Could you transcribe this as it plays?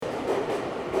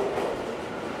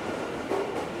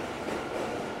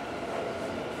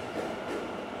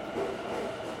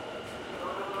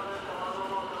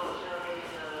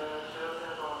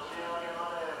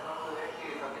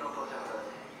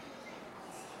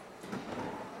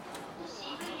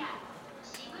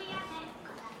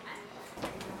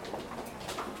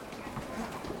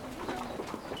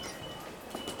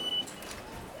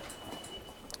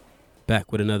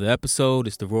Back with another episode.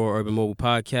 It's the Raw Urban Mobile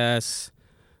Podcast.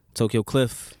 Tokyo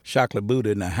Cliff. Chocolate Buddha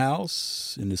in the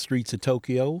house, in the streets of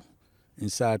Tokyo,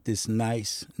 inside this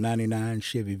nice 99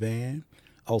 Chevy van,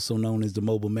 also known as the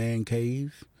Mobile Man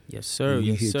Cave. Yes, sir. And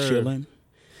you Yes, here sir. chilling.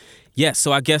 Yes,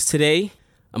 so our guest today,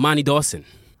 Imani Dawson.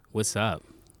 What's up?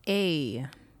 Hey,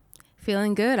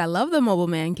 feeling good. I love the Mobile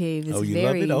Man Cave. It's You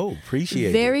love it? Oh,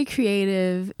 appreciate it. Very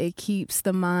creative. It keeps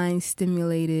the mind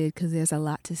stimulated because there's a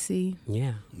lot to see.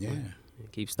 Yeah. Yeah.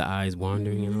 It keeps the eyes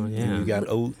wandering and all. And Yeah. you got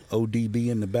ODB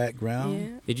in the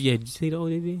background. Did you see the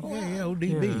ODB? Yeah,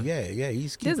 ODB. Yeah.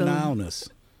 He's There's keeping an a- eye on us.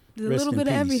 There's a Rest little in bit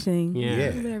of peace. everything. Yeah. A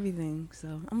little bit of everything.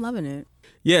 So I'm loving it.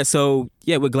 Yeah, so,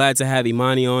 we're glad to have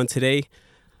Imani on today.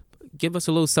 Give us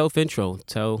a little self-intro.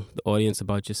 Tell the audience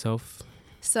about yourself.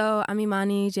 So I'm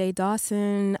Imani J.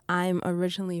 Dawson. I'm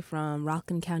originally from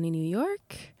Rockland County, New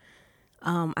York.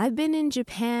 I've been in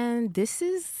Japan. This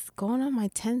is going on my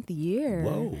 10th year.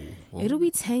 Whoa. It'll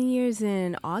be 10 years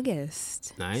in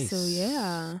August. Nice. So,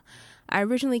 yeah. I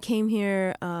originally came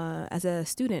here as a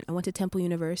student. I went to Temple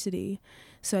University.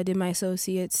 So I did my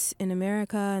associates in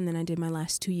America, and then I did my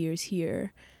last 2 years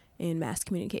here in mass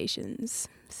communications.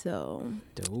 So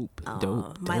Dope.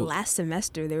 my last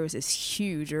semester, there was this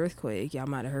huge earthquake. Y'all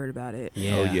might have heard about it.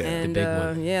 Yeah. Oh, yeah. And the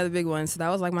big one. yeah, the big one. So that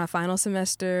was like my final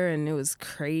semester, and it was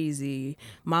crazy.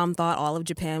 Mom thought all of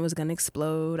Japan was gonna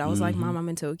explode. I was like, Mom, I'm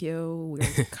in Tokyo.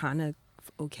 We're kind of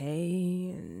okay.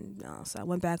 And so I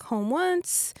went back home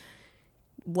once.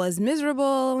 Was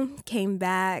miserable. Came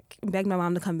back. Begged my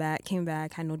mom to come back. Came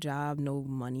back. Had no job, no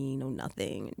money, no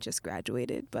nothing. Just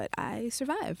graduated, but I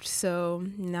survived. So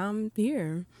now I'm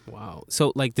here. Wow.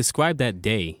 So, describe that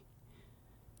day.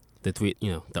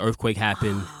 The earthquake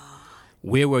happened.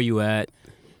 Where were you at?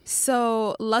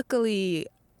 So luckily,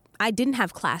 I didn't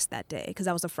have class that day because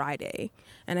that was a Friday,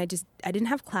 and I didn't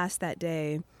have class that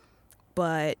day,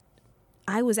 but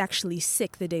I was actually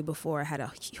sick the day before. I had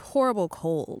a horrible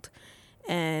cold,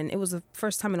 and it was the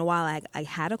first time in a while I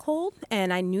had a cold,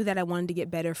 and I knew that I wanted to get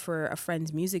better for a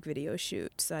friend's music video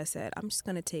shoot. So I said, I'm just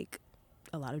gonna take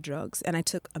a lot of drugs, and I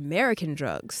took American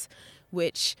drugs,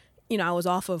 which I was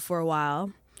off of for a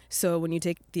while. So when you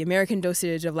take the American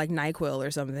dosage of like NyQuil or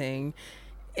something,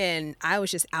 and I was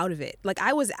just out of it.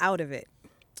 I was out of it.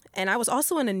 And I was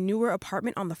also in a newer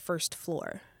apartment on the first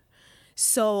floor.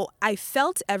 So I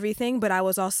felt everything, but I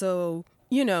was also,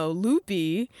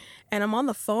 loopy. And I'm on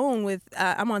the phone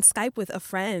I'm on Skype with a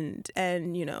friend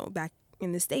and, back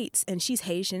in the States, and she's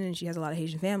Haitian and she has a lot of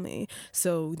Haitian family.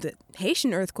 So the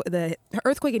Haitian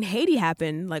earthquake in Haiti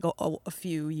happened like a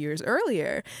few years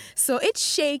earlier. So it's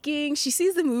shaking. She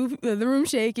sees the room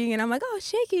shaking, and I'm like, oh, it's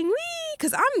shaking, wee,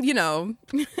 because I'm,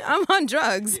 I'm on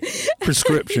drugs.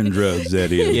 Prescription drugs,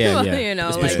 that is. Yeah.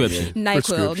 It's prescription.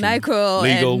 NyQuil,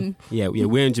 Legal. and Yeah,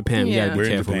 we're in Japan. We gotta be We're in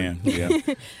careful. Japan.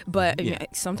 Yeah. but Yeah.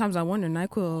 sometimes I wonder,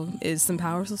 NyQuil is some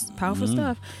powerful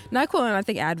stuff. NyQuil, and I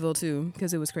think Advil too,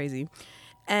 because it was crazy.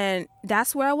 And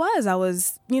that's where I was. I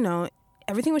was,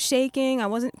 everything was shaking. I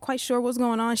wasn't quite sure what was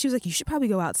going on. She was like, you should probably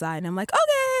go outside. And I'm like,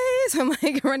 okay. So I'm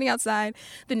like running outside.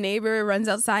 The neighbor runs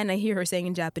outside, and I hear her saying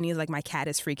in Japanese, like, my cat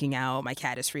is freaking out. My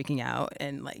cat is freaking out.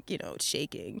 And it's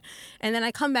shaking. And then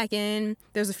I come back in.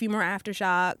 There's a few more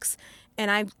aftershocks.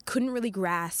 And I couldn't really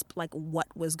grasp what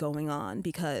was going on,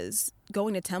 because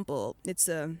going to Temple,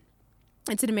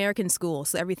 it's an American school,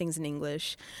 so everything's in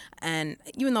English. And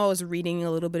even though I was reading a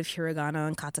little bit of hiragana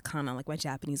and katakana, my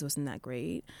Japanese wasn't that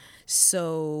great.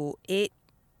 So it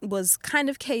was kind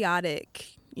of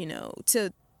chaotic,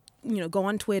 to, go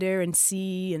on Twitter and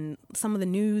see and some of the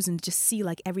news and just see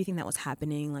everything that was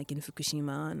happening in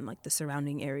Fukushima and the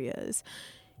surrounding areas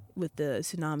with the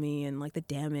tsunami and the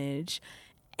damage.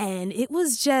 And it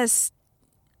was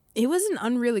an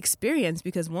unreal experience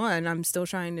because, one, I'm still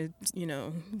trying to,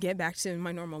 get back to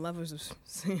my normal levels.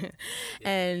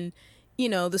 And,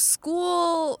 the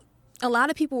school, a lot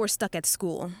of people were stuck at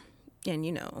school.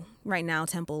 And, right now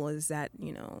Temple is at,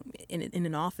 in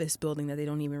an office building that they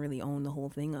don't even really own the whole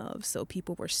thing of. So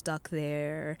people were stuck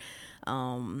there.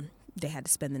 They had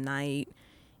to spend the night.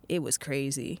 It was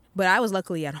crazy. But I was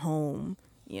luckily at home,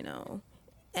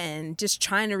 and just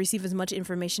trying to receive as much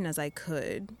information as I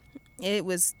could. It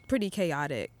was pretty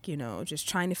chaotic, just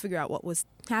trying to figure out what was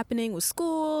happening with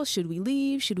school. Should we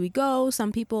leave? Should we go?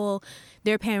 Some people,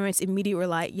 their parents immediately were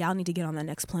like, y'all need to get on the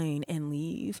next plane and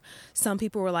leave. Some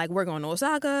people were like, we're going to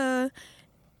Osaka.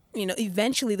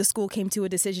 Eventually the school came to a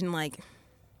decision like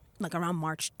around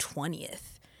March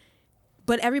 20th.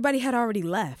 But everybody had already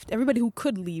left. Everybody who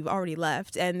could leave already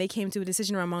left. And they came to a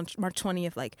decision around March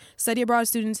 20th, study abroad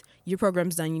students, your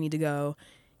program's done, you need to go.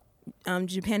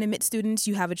 Japan admits students,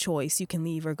 you have a choice. You can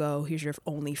leave or go. Here's your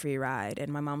only free ride.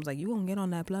 And my mom was like, you won't get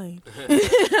on that plane.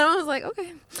 I was like,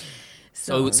 okay.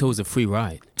 So it was a free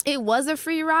ride. It was a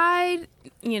free ride,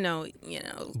 you know.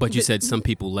 But you said some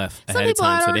people left Some ahead of people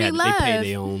time, so they already pay left.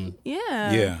 their own.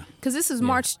 Yeah. Yeah. Because this is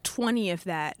March 20th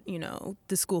that,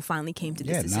 the school finally came to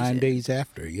this Yeah, decision. 9 days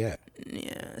after, yeah.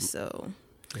 Yeah, so.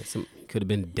 Could have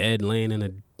been dead laying in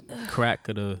a crack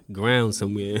of the ground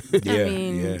somewhere. Yeah, I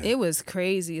mean, yeah. it was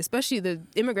crazy. Especially the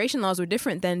immigration laws were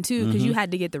different then too, because you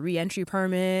had to get the reentry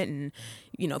permit, and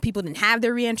people didn't have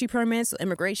their reentry permits. So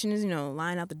immigration is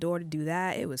line out the door to do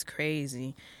that. It was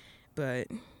crazy, but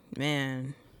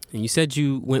man. And you said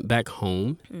you went back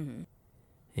home, and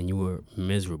you were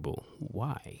miserable.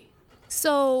 Why?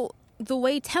 So the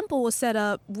way Temple was set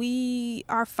up,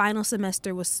 our final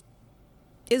semester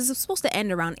is supposed to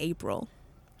end around April.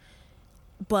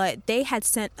 But they had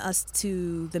sent us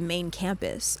to the main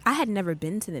campus. I had never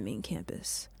been to the main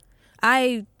campus.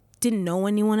 I didn't know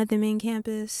anyone at the main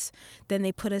campus. Then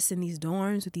they put us in these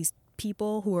dorms with these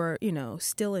people who are,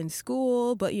 still in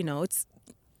school. But, it's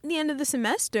the end of the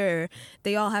semester.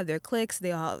 They all have their cliques.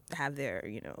 They all have their,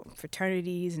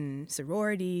 fraternities and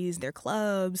sororities, their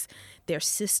clubs, their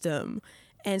system.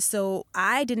 And so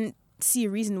I didn't see a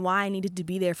reason why I needed to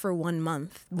be there for 1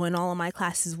 month when all of my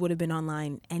classes would have been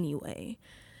online anyway.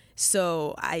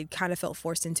 So I kind of felt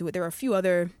forced into it. There were a few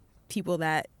other people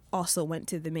that also went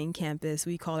to the main campus.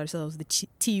 We called ourselves the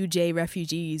TUJ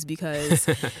refugees because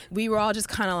we were all just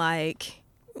kind of like,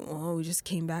 oh, we just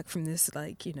came back from this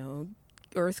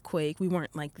earthquake. We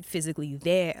weren't physically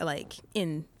there,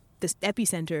 in this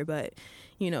epicenter, but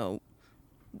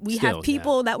we Still, have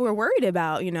people that we're worried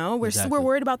about, Exactly. We're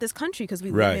worried about this country because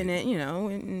we Right. live in it,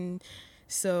 and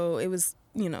so it was,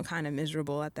 kind of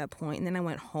miserable at that point. And then I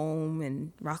went home,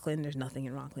 and Rockland, there's nothing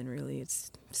in Rockland really. It's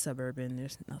suburban.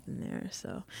 There's nothing there.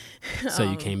 So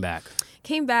You came back.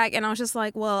 came back, and I was just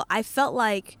like, well, I felt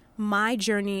like my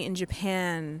journey in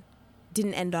Japan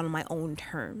didn't end on my own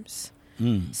terms.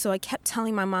 So I kept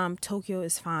telling my mom, Tokyo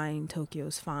is fine.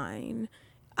 Tokyo's fine.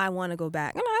 I want to go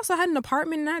back. And I also had an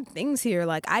apartment and I had things here.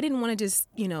 I didn't want to just,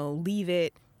 leave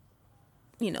it,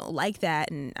 like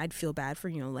that. And I'd feel bad for,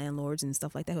 landlords and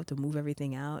stuff like that who have to move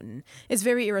everything out. And it's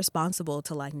very irresponsible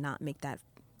to not make that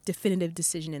definitive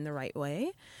decision in the right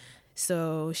way.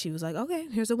 So she was like, okay,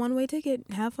 here's a one-way ticket.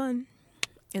 Have fun.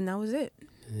 And that was it.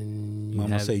 And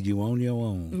Mama said you on your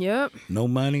own. Yep. No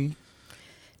money.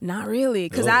 Not really.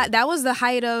 Because Oh. that was the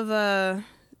height of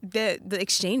the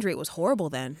exchange rate was horrible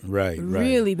then. Right.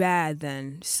 Really bad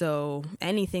then. So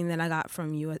anything that I got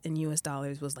from US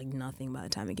dollars was nothing by the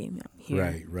time it came out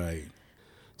here. Right.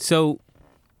 So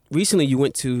recently you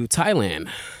went to Thailand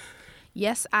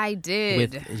Yes, I did.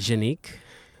 with Janique.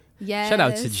 Yes. Shout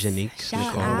out to Janique Shout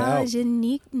Nicole. out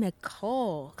Janique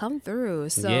Nicole. Come through.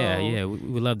 So Yeah. We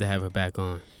would love to have her back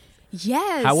on.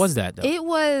 Yes. How was that, though?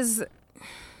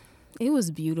 It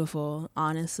was beautiful,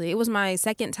 honestly. It was my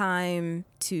second time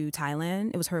to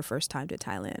Thailand. It was her first time to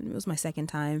Thailand. It was my second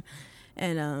time.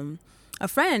 And a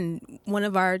friend, one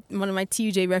of my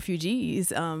TUJ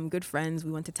refugees, good friends,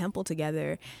 we went to Temple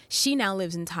together. She now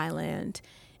lives in Thailand.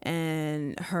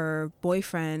 And her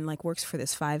boyfriend works for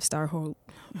this 5-star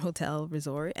hotel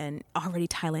resort. And already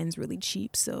Thailand's really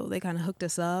cheap. So they kind of hooked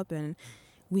us up. And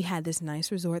we had this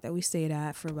nice resort that we stayed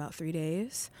at for about 3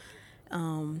 days.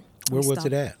 Where was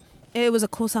it at? It was a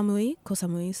Koh Samui,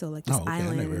 so this Okay.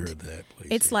 island. I never heard of that place.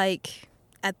 It's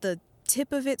at the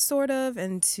tip of it, sort of,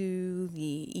 and to the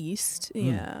east.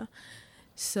 Yeah.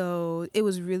 So it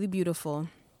was really beautiful.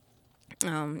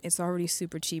 It's already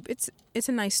super cheap. It's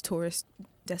a nice tourist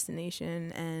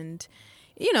destination, and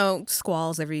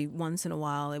squalls every once in a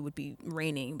while. It would be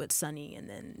raining but sunny, and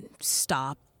then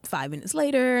stop 5 minutes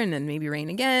later, and then maybe rain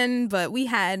again. But we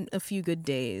had a few good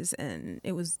days, and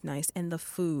it was nice. And the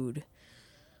food.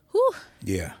 Whew,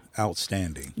 Yeah,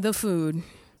 outstanding. the food.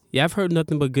 Yeah, I've heard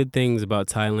nothing but good things about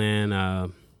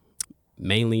Thailand,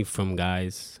 mainly from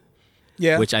guys,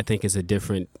 Yeah. which I think is a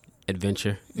different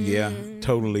adventure. Yeah,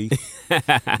 totally.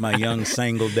 My young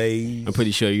single days. I'm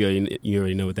pretty sure you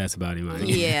already know what that's about,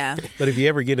 Imani. Yeah. But if you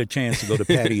ever get a chance to go to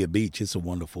Pattaya Beach, it's a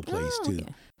wonderful place too.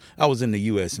 Okay. I was in the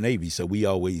U.S. Navy, so we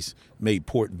always made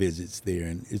port visits there,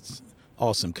 and it's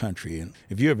awesome country. And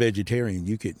if you're a vegetarian,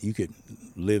 you could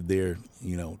live there.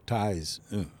 Thais,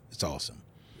 it's awesome.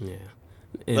 Yeah.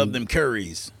 Love And- them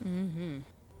curries.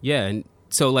 Yeah, and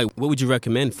so what would you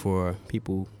recommend for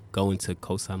people going to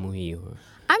Koh Samui, or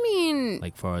I mean,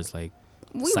 far as we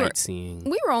sightseeing?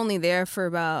 were only there for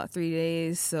about 3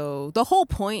 days, so the whole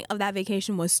point of that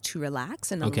vacation was to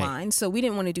relax and Okay. unwind. So we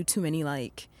didn't want to do too many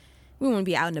we didn't want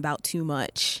to be out and about too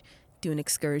much doing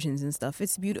excursions and stuff.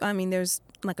 It's beautiful. I mean, there's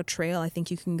like a trail I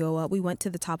think you can go up. We went to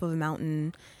the top of a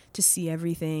mountain to see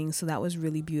everything, so that was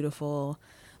really beautiful.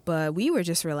 But we were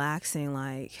just relaxing,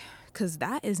 like, because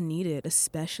that is needed,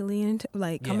 especially in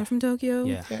coming from Tokyo.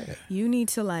 Yeah. You need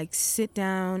to like sit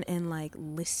down and like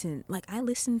listen. Like, I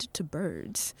listened to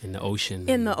birds In the ocean.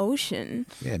 in the ocean.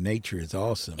 Yeah, nature is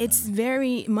awesome. It's man.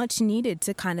 very much needed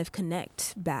to kind of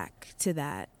connect back to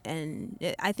that, and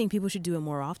I think people should do it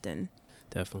more often.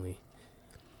 Definitely.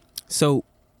 So,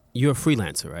 you're a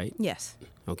freelancer, right? Yes.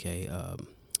 Okay.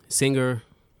 Singer.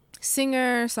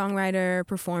 Singer, songwriter,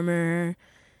 performer,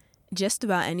 just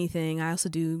about anything. I also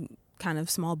do kind of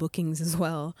small bookings as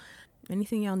well.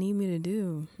 Anything y'all need me to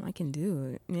do, I can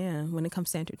do it. Yeah, when it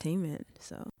comes to entertainment.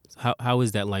 So How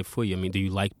is that like for you? I mean, do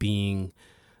you like being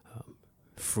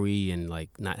free and like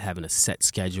not having a set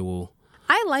schedule?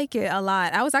 I like it a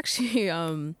lot. I was actually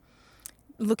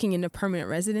looking into permanent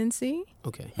residency.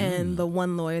 Okay. And the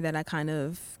one lawyer that I kind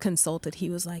of consulted, he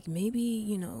was like,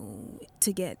 maybe,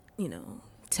 to get,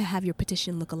 to have your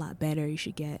petition look a lot better, you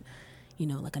should get,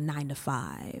 like a 9 to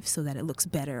 5 so that it looks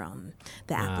better on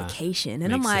the application.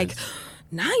 And I'm like, sense.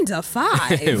 9 to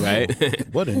 5?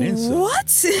 Right? What an insult. What?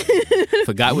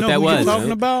 Forgot what You know that who was. you're talking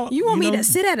huh? about? You want me know? to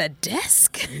sit at a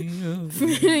desk? Yeah,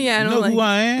 Yeah, and you know I'm who like,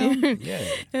 I am? Yeah.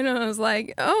 and I was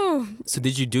like, oh, So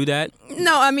did you do that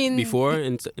no, I mean, before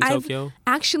in I've Tokyo?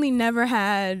 actually never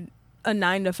had a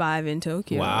 9 to 5 in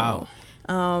Tokyo. Wow.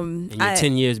 And you're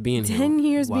 10 years being here. 10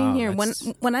 years being Wow, here. that's-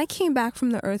 When I came back from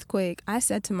the earthquake, I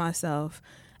said to myself,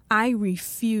 I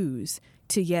refuse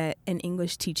to get an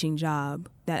English teaching job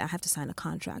that I have to sign a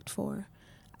contract for.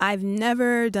 I've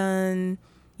never done,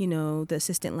 the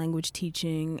assistant language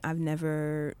teaching. I've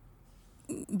never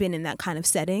been in that kind of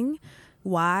setting.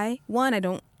 Why? One, I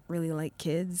don't really like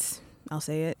kids. I'll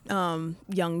say it.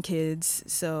 Young kids.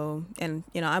 So, and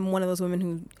I'm one of those women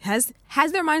who has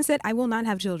their mindset, I will not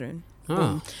have children.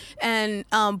 Oh. And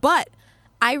but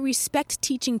I respect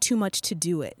teaching too much to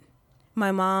do it.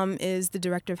 My mom is the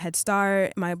director of Head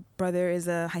Start. My brother is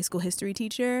a high school history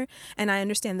teacher, and I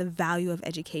understand the value of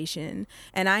education.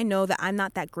 And I know that I'm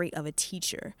not that great of a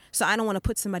teacher, so I don't want to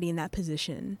put somebody in that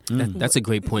position. That's a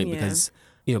great point Yeah. because,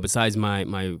 besides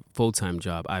my full-time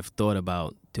job, I've thought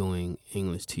about doing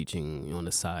English teaching on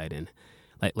the side. And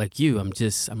like you, I'm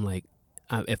like,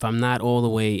 if I'm not all the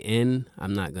way in,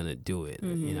 I'm not going to do it.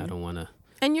 I don't want to.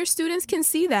 And your students can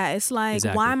see that. It's like,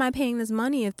 Exactly. why am I paying this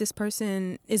money if this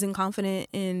person isn't confident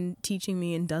in teaching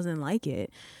me and doesn't like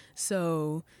it?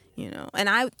 So, and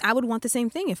I would want the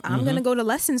same thing. If I'm going to go to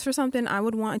lessons for something, I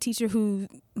would want a teacher who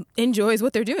enjoys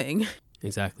what they're doing.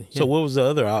 Exactly. So what was the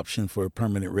other option for a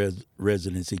permanent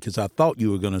residency? Because I thought you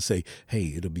were going to say,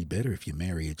 hey, it'll be better if you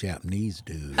marry a Japanese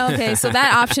dude. Okay, so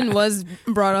that option was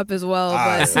brought up as well,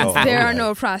 but since there are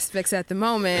no prospects at the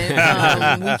moment,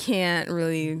 we can't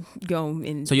really go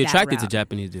in. So you're that attracted to route.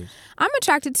 Japanese dudes? I'm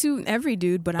attracted to every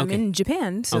dude, but I'm Okay. in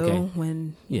Japan, so Okay.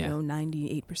 when Yeah.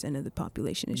 98% of the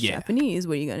population is Yeah. Japanese,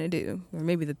 what are you gonna do? Or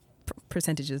maybe the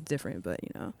percentage is different, but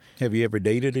Have you ever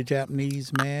dated a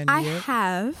Japanese man I yet?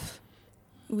 have.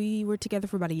 We were together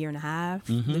for about a year and a half,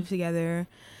 Mm-hmm. lived together,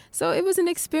 so it was an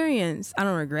experience. I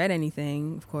don't regret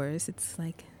anything, of course. It's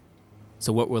like.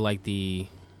 So what were like the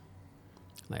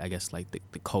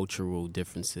cultural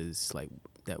differences like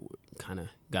that kind of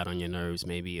got on your nerves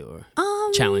maybe or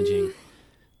challenging?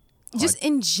 Just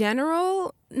in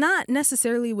general, not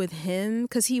necessarily with him,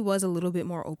 because he was a little bit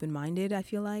more open-minded, I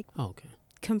feel like, Oh, okay.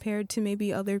 compared to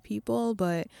maybe other people.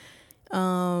 But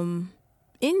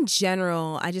in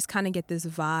general, I just kind of get this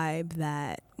vibe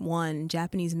that, one,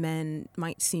 Japanese men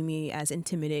might see me as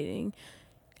intimidating.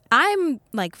 I'm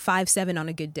like 5'7" on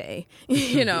a good day,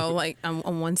 like I'm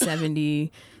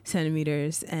 170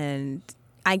 centimeters, and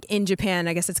in Japan,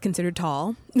 I guess it's considered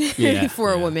tall Yeah,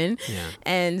 for a yeah, woman. Yeah.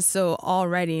 And so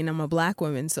already, and I'm a black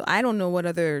woman, so I don't know what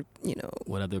other,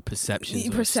 What other perceptions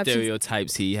or Perceptions-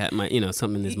 stereotypes he had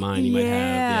something in his mind he might have.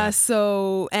 yeah. Yeah.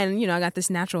 So, and I got this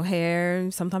natural hair.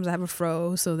 Sometimes I have a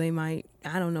fro, so they might,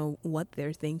 I don't know what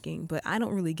they're thinking, but I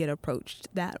don't really get approached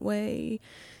that way.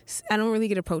 I don't really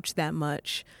get approached that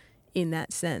much in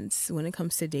that sense when it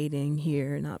comes to dating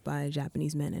here, not by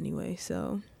Japanese men anyway.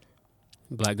 So,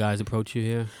 Black guys approach you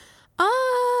here?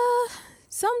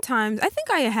 sometimes I think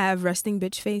I have resting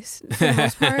bitch face for the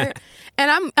most part,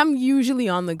 and I'm usually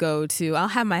on the go too. I'll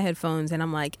have my headphones and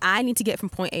I'm like, I need to get from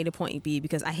point A to point B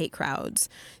because I hate crowds.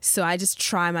 So I just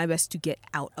try my best to get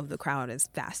out of the crowd as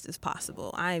fast as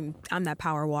possible. I'm that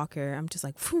power walker. I'm just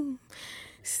like, phew.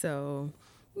 So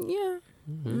yeah,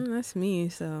 that's me.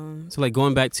 So So like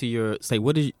going back to your, it's like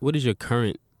what is your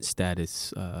current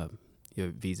status, your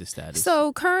visa status?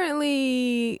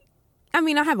 currently, I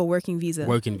mean, I have a working visa.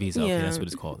 Working visa. Okay, Yeah. that's what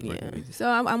it's called. Working Yeah. visa. So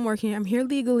I'm working. I'm here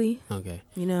legally. Okay.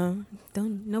 You know,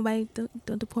 don't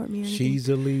deport me or anything. She's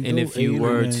a legal And if you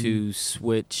were alien. to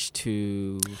switch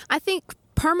to, I think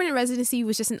permanent residency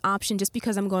was just an option just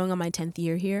because I'm going on my 10th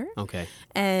year here. okay,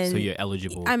 And so you're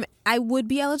eligible. I would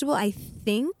be eligible, I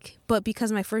think, but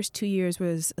because my first 2 years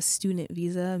was a student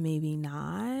visa, maybe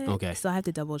not. Okay. So I have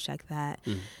to double check that.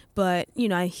 Mm. But, you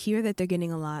know, I hear that they're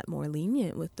getting a lot more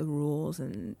lenient with the rules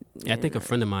and I think a know,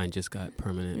 friend of mine just got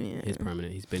permanent. Yeah. His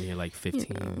permanent. He's been here like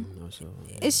 15 or so.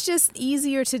 it's just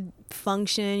easier to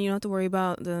function. You don't have to worry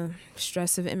about the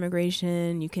stress of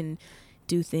immigration. You can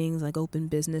do things like open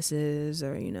businesses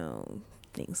or, you know,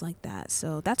 things like that.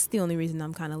 So that's the only reason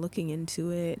I'm kind of looking into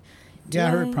it. Yeah, I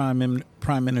heard Do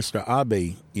Prime Minister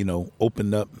Abe, you know,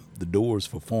 opened up the doors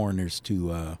for foreigners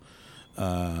to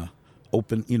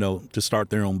open, you know, to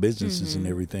start their own businesses and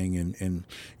everything, and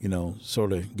you know,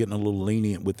 sort of getting a little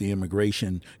lenient with the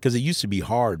immigration because it used to be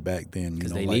hard back then. You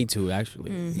Because know, they like, need to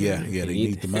actually. Yeah, they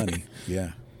need the money.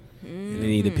 Yeah. And they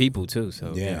need the people too.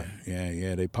 So Yeah.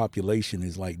 Their population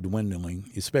is like dwindling,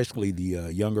 especially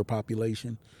the younger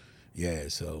population. Yeah,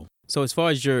 so So as far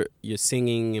as your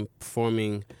singing and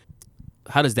performing,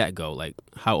 how does that go? Like,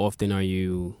 how often are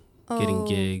you getting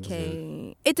gigs?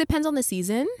 Okay. It depends on the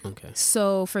season. Okay.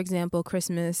 So, for example,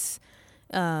 Christmas,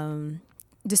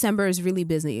 December is really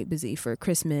busy for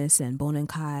Christmas and Bon and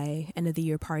Kai, end of the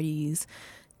year parties.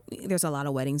 There's a lot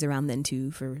of weddings around then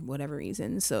too, for whatever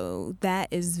reason. So that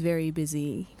is very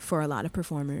busy for a lot of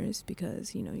performers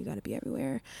because, you know, you got to be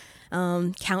everywhere.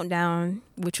 Countdown,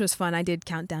 which was fun. I did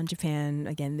Countdown Japan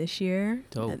again this year.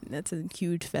 Dope. That's a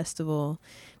huge festival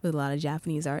with a lot of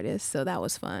Japanese artists. So that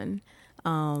was fun.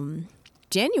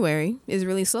 January is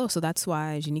really slow. So that's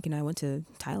why Janique and I went to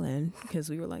Thailand because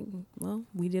we were like, well,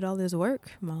 we did all this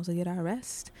work. Might as well get our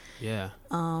rest. Yeah.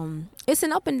 It's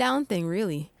an up and down thing,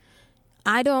 really.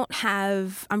 I'm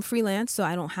freelance, so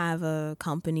I don't have a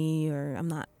company or I'm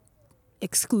not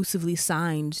exclusively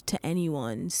signed to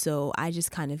anyone. So I just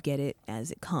kind of get it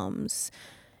as it comes.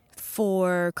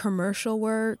 For commercial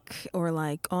work or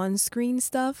like on-screen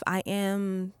stuff,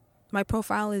 my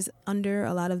profile is under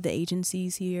a lot of the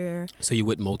agencies here. So you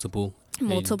with multiple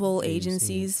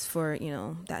Agencies for, you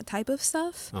know, that type of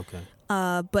stuff. Okay.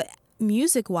 But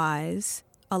music-wise,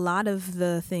 a lot of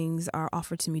the things are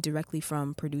offered to me directly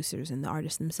from producers and the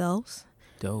artists themselves.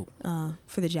 Dope.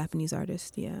 For the Japanese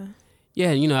artists, yeah.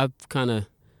 Yeah, you know, I've kind of,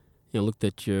 you know, looked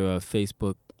at your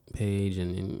Facebook page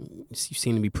and you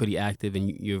seem to be pretty active and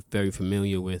you're very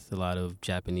familiar with a lot of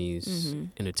Japanese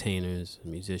entertainers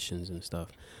and musicians and stuff.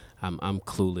 I'm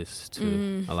clueless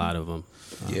to a lot of them.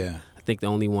 yeah. I think the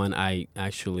only one I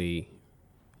actually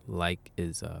like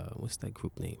is, what's that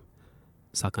group name?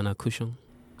 Sakana Kushon?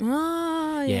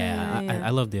 Oh, I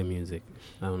love their music.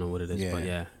 I don't know what it is, but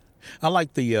Yeah. I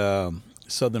like the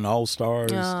Southern All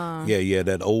Stars. Oh. Yeah,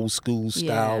 that old school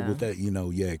style Yeah. with that, you know,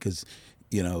 because,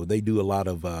 you know, they do a lot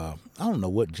of, I don't know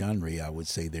what genre I would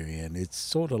say they're in. It's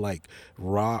sort of like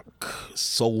rock,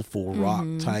 soulful rock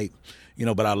type, you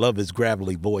know, but I love his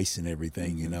gravelly voice and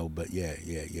everything, you know, but yeah.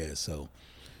 So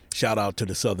shout out to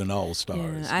the Southern All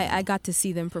Stars. Yeah, I got to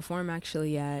see them perform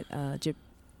actually at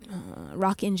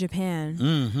Rock in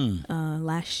Japan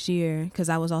last year because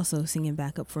I was also singing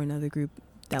backup for another group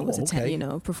that was okay.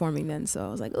 performing then. So I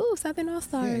was like, "Oh, Southern All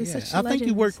Stars!" Such I think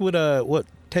you legends. worked with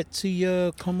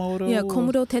Tetsuya Komodo. Yeah,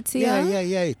 Komodo Tetsuya.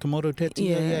 Yeah, Komodo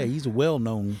Tetsuya. Yeah, he's a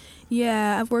well-known.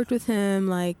 Yeah, I've worked with him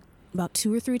like about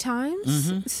 2 or 3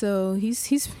 times. So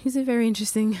he's a very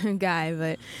interesting guy,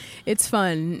 but it's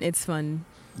fun. It's fun.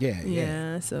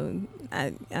 Yeah. So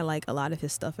I like a lot of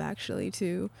his stuff actually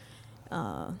too.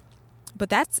 But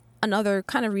that's another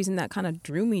kind of reason that kind of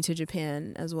drew me to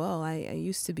Japan as well. I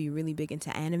used to be really big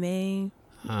into anime.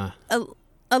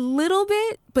 A little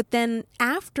bit, but then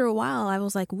after a while I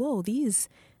was like, whoa, these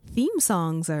theme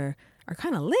songs are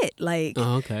kind of lit. Like,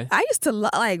 okay. I used to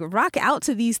like rock out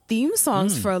to these theme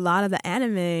songs for a lot of the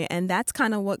anime, and that's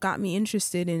kind of what got me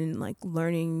interested in like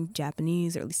learning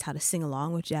Japanese, or at least how to sing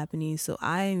along with Japanese. So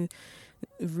I'm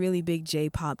a really big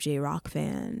J-pop, J-rock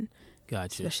fan.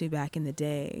 Gotcha. Especially back in the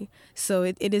day. So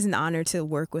it is an honor to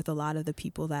work with a lot of the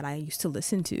people that I used to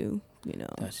listen to, you know,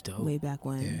 That's dope. way back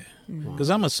when. Because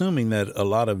I'm assuming that a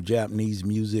lot of Japanese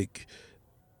music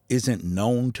isn't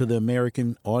known to the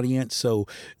American audience. So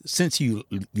since you're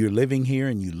living here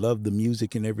and you love the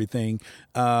music and everything,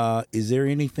 is there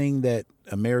anything that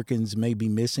Americans may be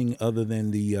missing other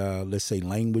than the, let's say,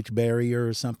 language barrier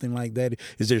or something like that?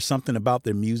 Is there something about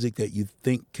their music that you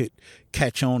think could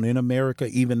catch on in America,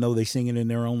 even though they sing it in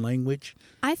their own language?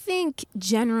 I think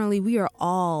generally we are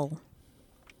all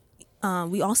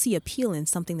we all see appeal in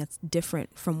something that's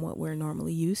different from what we're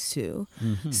normally used to.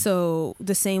 So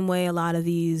the same way a lot of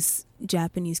these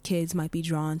Japanese kids might be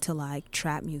drawn to like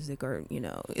trap music, or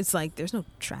it's like there's no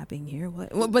trapping here, but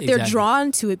they're Exactly.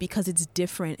 drawn to it because it's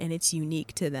different and it's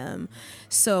unique to them.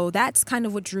 So that's kind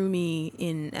of what drew me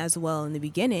in as well in the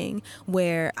beginning,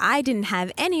 where I didn't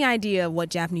have any idea what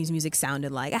Japanese music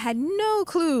sounded like. I had no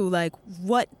clue like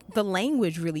what the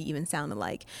language really even sounded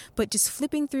like, but just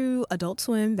flipping through Adult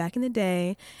Swim back in the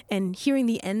day and hearing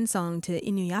the end song to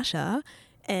Inuyasha,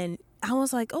 and I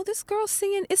was like, oh, this girl's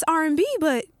singing, it's R&B,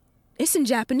 but it's in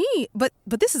Japanese, but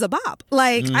this is a bop.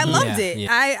 Like, I loved Yeah, it.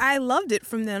 yeah. I loved it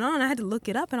from then on. I had to look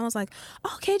it up, and I was like,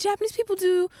 okay, Japanese people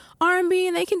do R&B,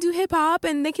 and they can do hip hop,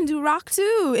 and they can do rock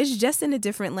too. It's just in a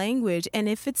different language, and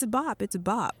if it's a bop, it's a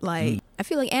bop. Like, I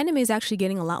feel like anime is actually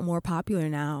getting a lot more popular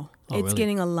now. Oh, It's really?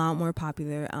 getting a lot more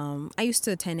popular. I used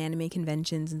to attend anime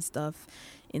conventions and stuff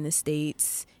in the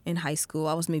States in high school.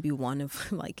 I was maybe one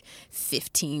of like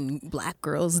 15 black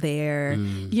girls there.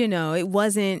 It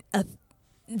wasn't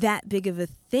that big of a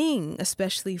thing,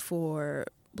 especially for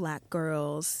black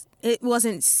girls. It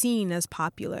wasn't seen as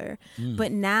popular,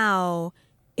 but now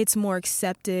it's more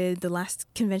accepted. The last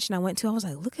convention I went to, I was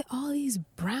like, look at all these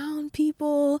brown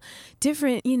people,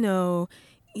 different,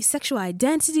 sexual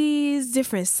identities,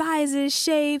 different sizes,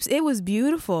 shapes. It was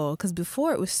beautiful, because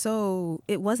before it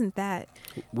wasn't that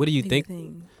What do you big think?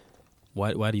 thing.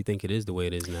 Why do you think it is the way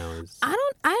it is now? I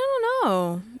don't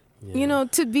know. Yeah.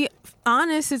 To be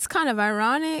honest, it's kind of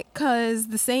ironic, because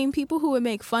the same people who would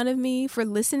make fun of me for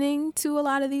listening to a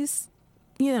lot of these,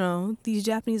 these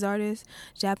Japanese artists,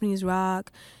 Japanese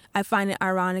rock, I find it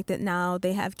ironic that now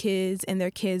they have kids, and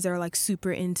their kids are like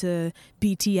super into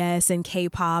BTS and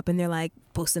K-pop, and they're like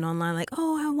posting online like,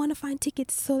 oh, I want to find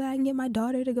tickets so that I can get my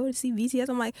daughter to go to see BTS.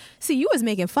 I'm like, see, you was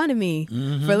making fun of me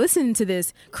for listening to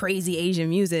this crazy Asian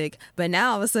music, but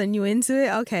now all of a sudden you into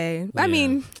it? Okay. I Yeah.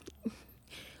 mean,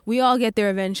 we all get there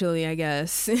eventually, I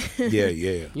guess.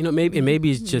 Yeah.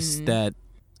 Maybe it's just that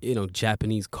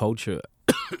Japanese culture,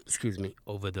 excuse me,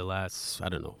 over the last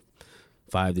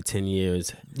 5 to 10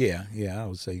 years Yeah, I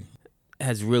would say.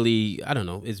 has really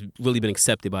it's really been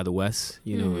accepted by the West,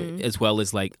 as well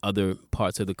as like other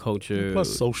parts of the culture,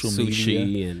 Plus social sushi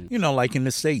media. and Like in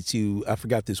the States, I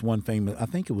forgot this one famous, I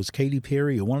think it was Katy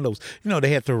Perry or one of those,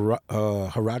 they had the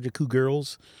Harajuku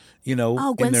girls,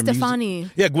 Oh, Gwen in their music. Stefani.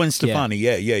 Yeah, Gwen Stefani.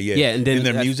 Yeah. Yeah, and then in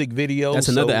their that's- music videos. that's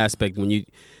another aspect when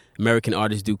American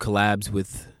artists do collabs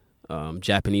with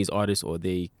Japanese artists, or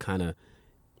they kind of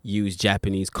use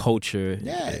Japanese culture.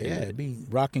 Yeah, be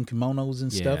rocking kimonos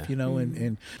and stuff, Yeah.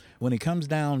 and when it comes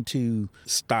down to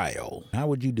style, how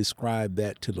would you describe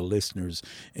that to the listeners?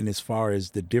 And as far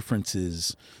as the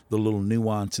differences, the little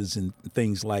nuances and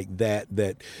things like that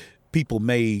people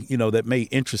may, that may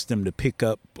interest them to pick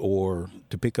up the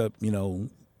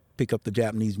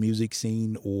Japanese music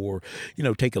scene, or,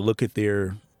 take a look at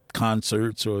their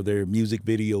concerts or their music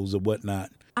videos or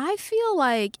whatnot. I feel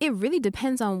like it really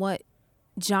depends on what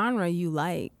genre you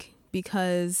like,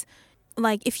 because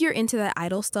like if you're into that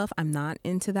idol stuff, I'm not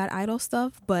into that idol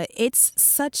stuff, but it's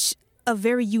such a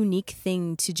very unique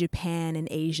thing to Japan and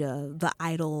Asia, the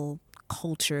idol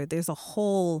culture. There's a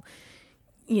whole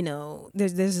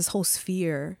there's this whole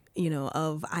sphere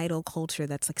of idol culture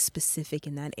that's like specific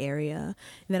in that area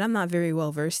that I'm not very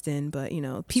well versed in, but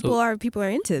people are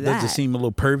into that. Does it seem a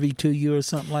little pervy to you or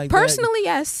something like Personally,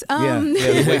 yes. that?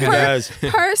 The way it does.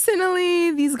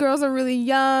 Personally, these girls are really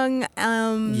young.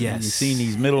 Yes. You've seen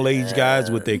these middle-aged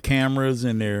guys with their cameras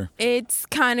and their It's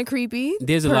kind of creepy.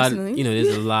 There's a lot, personally.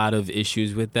 there's a lot of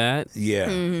issues with that,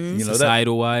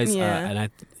 societal wise, Yeah. and I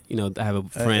have a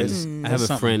friend. I have a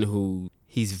something. friend who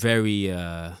he's very.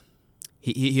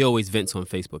 He always vents on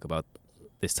Facebook about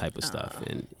this type of stuff,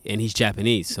 and he's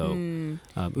Japanese, so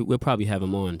we'll probably have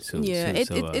him on soon. Yeah,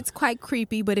 soon, it's quite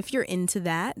creepy, but if you're into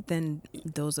that, then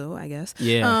dozo, I guess.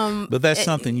 Yeah. But that's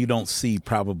something you don't see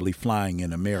probably flying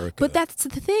in America. But that's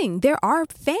the thing. There are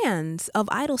fans of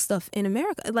idol stuff in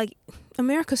America. Like,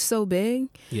 America's so big.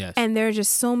 Yes. And there are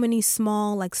just so many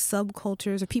small, like,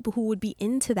 subcultures or people who would be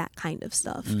into that kind of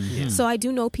stuff. Yeah. So I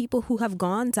do know people who have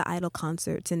gone to idol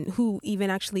concerts and who even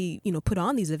actually, put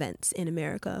on these events in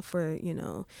America for,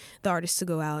 the artists to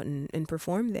go out and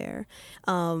perform there.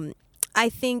 I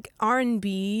think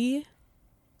R&B,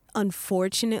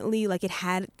 unfortunately, like, it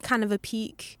had kind of a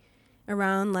peak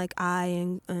around like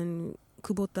and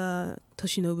Kubota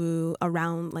Toshinobu,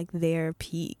 around like their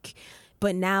peak,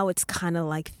 but now it's kind of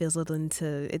like fizzled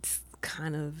into it's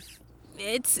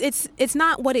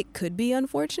not what it could be,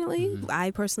 unfortunately.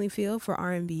 I personally feel for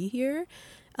R&B here.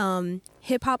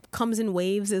 Hip hop comes in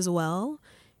waves as well.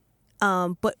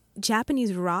 But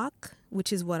Japanese rock,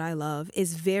 which is what I love,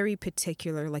 is very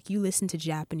particular. Like you listen to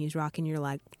Japanese rock and you're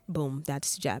like, boom,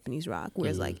 that's Japanese rock.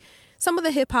 Whereas like some of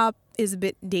the hip hop is a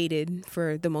bit dated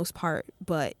for the most part,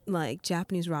 but like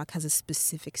Japanese rock has a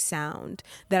specific sound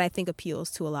that I think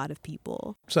appeals to a lot of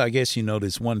people. So I guess you know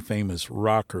this one famous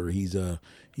rocker. He's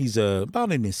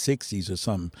about in his 60s or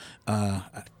something.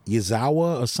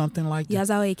 Yazawa or something like that.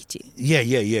 Yazawa Eikichi.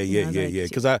 Yeah.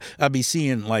 Because I be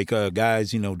seeing like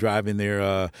guys, driving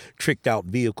their tricked out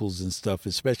vehicles and stuff,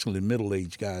 especially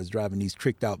middle-aged guys driving these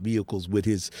tricked out vehicles with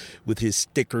his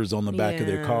stickers on the back of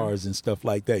their cars and stuff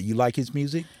like that. You like his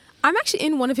music? I'm actually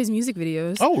in one of his music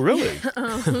videos. Oh, really?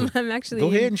 I'm actually. Go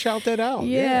ahead and shout that out.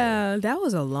 Yeah, that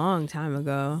was a long time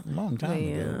ago. Long time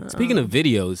ago. Speaking of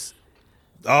videos.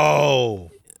 Oh.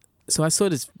 So I saw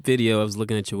this video. I was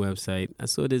looking at your website. I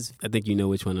saw this. I think you know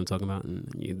which one I'm talking about, and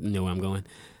you know where I'm going.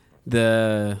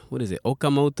 What is it?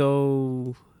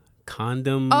 Okamoto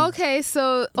condom. Okay,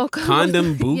 so Okamoto,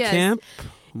 condom boot camp.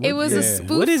 It was a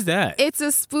spoof. What is that? It's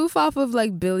a spoof off of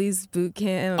like Billy's Boot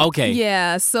Camp. Okay.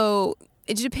 Yeah. So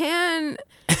Japan.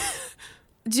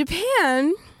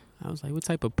 I was like, what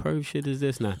type of perv shit is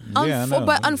this now? Yeah, I know.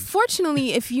 But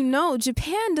unfortunately, if you know,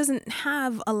 Japan doesn't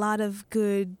have a lot of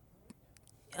good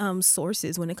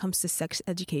sources when it comes to sex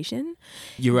education.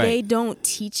 You're right. They don't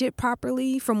teach it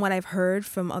properly. From what I've heard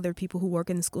from other people who work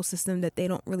in the school system, that they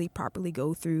don't really properly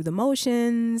go through the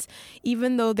motions.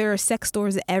 Even though there are sex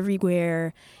stores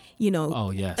everywhere, Oh,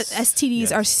 yes.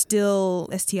 STIs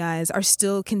are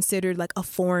still considered like a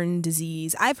foreign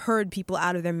disease. I've heard people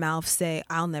out of their mouth say,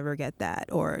 "I'll never get that,"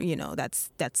 or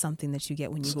that's something that you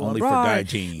get when you go only abroad.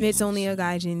 for gaijins. It's only a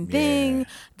gaijin thing. Yeah.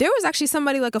 There was actually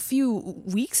somebody like a few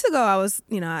weeks ago I was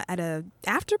at a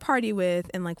after party with,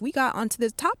 and like we got onto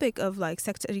the topic of like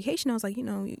sex education. I was like,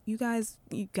 you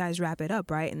guys wrap it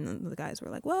up, right? And the guys were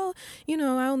like, well,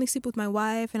 I only sleep with my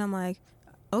wife, and I'm like,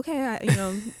 okay,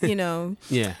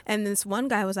 Yeah. And this one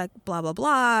guy was like, blah, blah,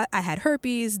 blah. I had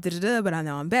herpes, but I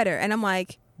know I'm better. And I'm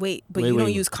like, wait, you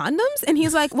don't use condoms? And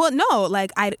he's like, well, no,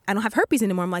 like I don't have herpes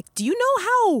anymore. I'm like, do you know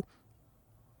how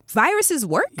viruses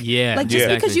work? Yeah. Like just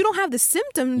exactly. because you don't have the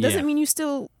symptom doesn't mean you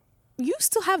still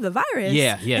have the virus.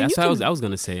 Yeah. And That's what I was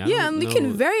going to say. And you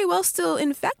can very well still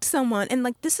infect someone. And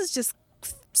like, this is just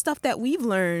stuff that we've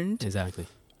learned. Exactly.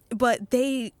 But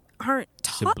they aren't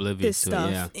taught this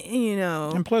stuff,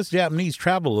 And plus, Japanese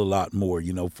travel a lot more,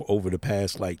 for over the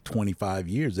past like 25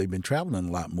 years. They've been traveling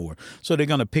a lot more. So they're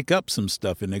going to pick up some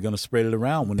stuff and they're going to spread it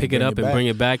around when they pick it up and bring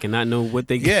it back and not know what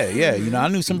they get. Yeah. I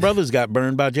knew some brothers got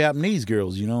burned by Japanese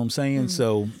girls, you know what I'm saying?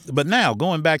 So, but now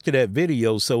going back to that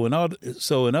video, so in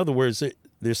other words,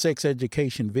 their sex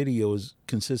education videos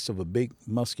consists of a big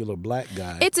muscular black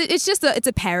guy. It's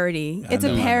a parody. It's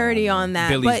a parody on that.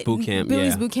 Billy's Boot Camp.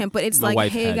 But it's My like,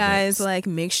 wife hey had guys, that. like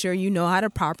make sure you know how to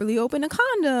properly open a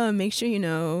condom. Make sure you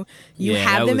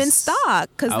have them in stock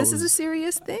because this is a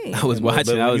serious thing. I was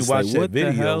watching. But I when was you watch like, that what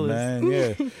the hell video,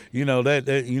 is... man,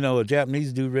 that a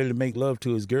Japanese dude ready to make love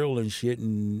to his girl and shit,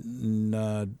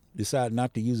 and decide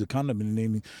not to use a condom, and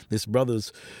then this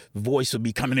brother's voice would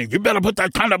be coming in. You better put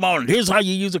that condom on. Here's how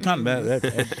you use a condom.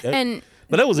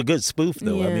 But that was a good spoof,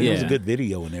 though. I mean, it was a good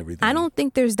video and everything. I don't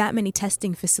think there's that many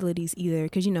testing facilities either,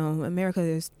 because America,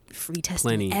 there's free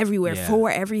testing everywhere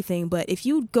for everything. But if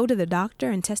you go to the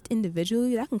doctor and test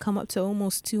individually, that can come up to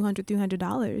almost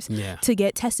 $200-$300 to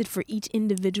get tested for each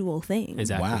individual thing.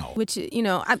 Exactly. Wow. Which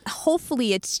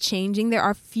hopefully it's changing. There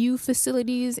are few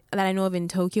facilities that I know of in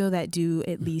Tokyo that do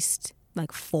at least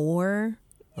like 4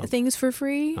 things for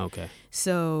free. Okay.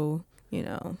 So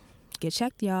get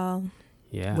checked, y'all.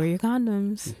 Yeah. Wear your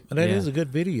condoms. But that is a good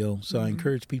video, so I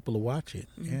encourage people to watch it.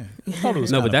 Yeah. I thought it was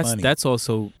No, but funny. that's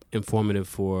also informative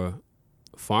for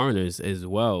foreigners as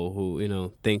well,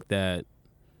 who think that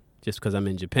just because I'm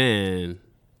in Japan,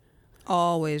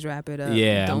 Always wrap it up.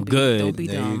 Yeah, I'm good. Don't be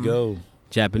there dumb. you go.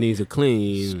 Japanese are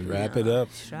clean. Wrap it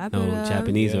up. Strap No, it up.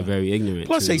 Japanese are very ignorant.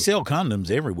 Plus, too. they sell condoms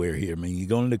everywhere here. I mean, you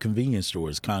go into the convenience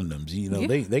stores, condoms.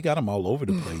 They got them all over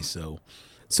the place.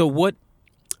 So what?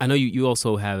 I know you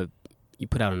also you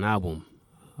put out an album.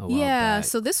 A while back.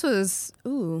 So this was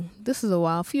a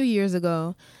while, a few years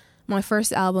ago. My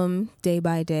first album, Day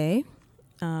by Day,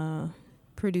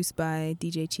 produced by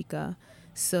DJ Chica.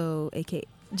 So,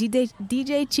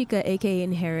 DJ Chica, aka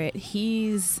Inherit.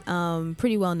 He's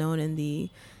pretty well known in the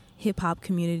hip hop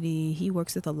community. He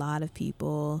works with a lot of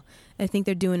people. I think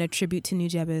they're doing a tribute to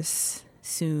Nujabes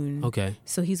soon. Okay.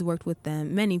 So he's worked with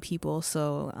many people.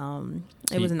 So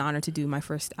it was an honor to do my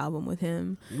first album with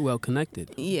him. You're well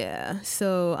connected. Yeah.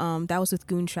 So that was with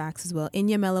Goon Tracks as well.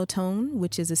 Inya Mellow Tone,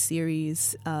 which is a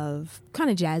series of kind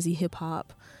of jazzy hip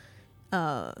hop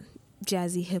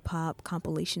jazzy hip hop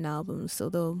compilation albums. So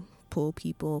they'll pull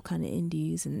people kind of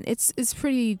indies, and it's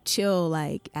pretty chill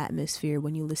like atmosphere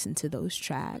when you listen to those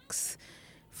tracks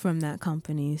from that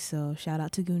company. So shout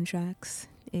out to Goon Tracks.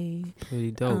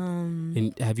 Pretty dope.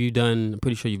 And have you done? I'm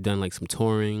pretty sure you've done like some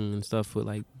touring and stuff with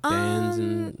like bands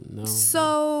and no.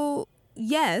 So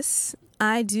yes,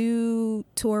 I do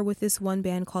tour with this one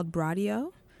band called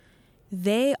Bradio.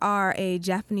 They are a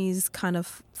Japanese kind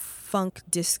of funk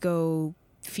disco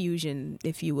fusion,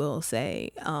 if you will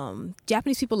say.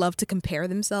 Japanese people love to compare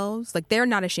themselves. Like, they're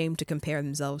not ashamed to compare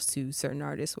themselves to certain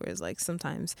artists, whereas like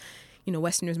sometimes, you know,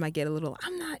 Westerners might get a little,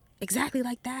 I'm not exactly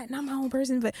like that and I'm my own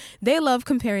person, but they love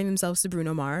comparing themselves to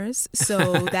Bruno Mars.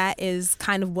 So that is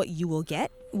kind of what you will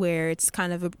get, where it's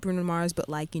kind of a Bruno Mars, but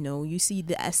like, you know, you see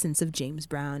the essence of James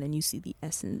Brown and you see the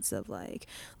essence of like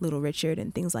Little Richard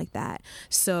and things like that.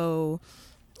 So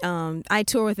I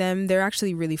tour with them. They're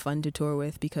actually really fun to tour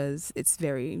with because it's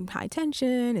very high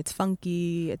tension, it's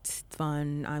funky, it's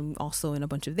fun. I'm also in a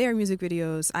bunch of their music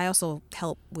videos. I also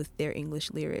help with their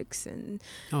English lyrics and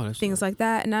things like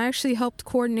that. And I actually helped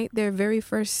coordinate their very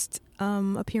first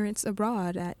appearance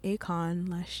abroad at Akon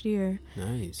last year.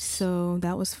 Nice. So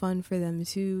that was fun for them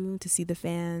too, to see the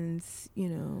fans, you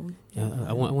know. Yeah,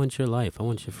 I want your life. I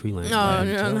want your freelance life.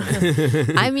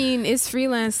 No. I mean, it's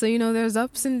freelance, so you know there's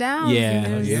ups and downs. Yeah,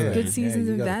 and there's good seasons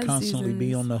and bad seasons. You constantly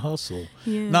be on the hustle.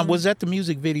 Yeah. Now, was that the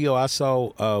music video I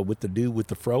saw with the dude with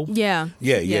the fro? Yeah.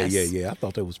 Yeah. I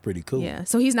thought that was pretty cool. Yeah.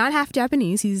 So he's not half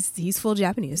Japanese. He's full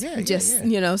Japanese. Yeah.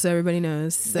 You know, so everybody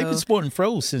knows. So. They've been sporting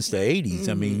fros since the 80s.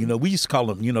 I mean, you know, we used to call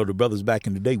them, you know, the brothers back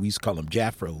in the day, we used to call them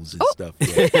Jaffros and stuff.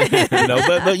 Yeah. You know,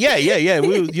 but yeah.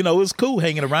 We, you know, it was cool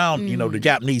hanging around, you know, the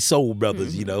Japanese soul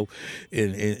brothers, you know,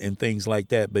 and things like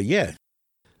that. But yeah.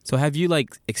 So have you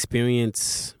like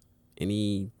experienced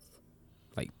any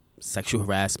like sexual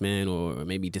harassment or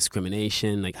maybe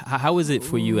discrimination? Like how is it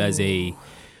for you as a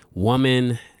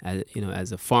woman, as you know,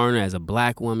 as a foreigner, as a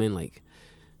black woman? Like,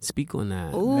 speak on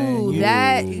that. Ooh,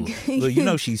 well, you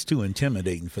know she's too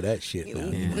intimidating for that shit now.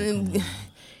 Yeah.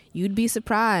 You'd be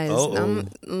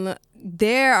surprised.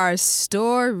 There are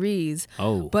stories.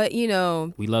 Oh. But, you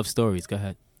know. We love stories. Go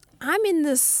ahead. I'm in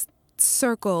this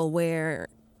circle where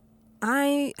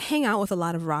I hang out with a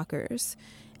lot of rockers.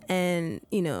 And,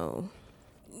 you know,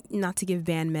 not to give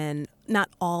band men, not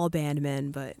all band men,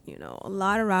 but, you know, a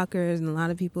lot of rockers and a lot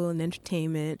of people in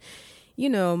entertainment, you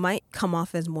know, might come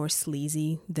off as more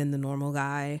sleazy than the normal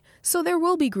guy. So there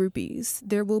will be groupies.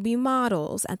 There will be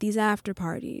models at these after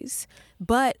parties.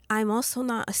 But I'm also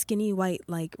not a skinny white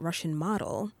like Russian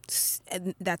model.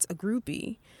 That's a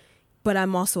groupie. But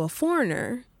I'm also a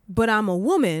foreigner. But I'm a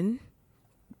woman.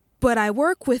 But I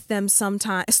work with them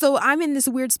sometimes. So I'm in this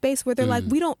weird space where they're like,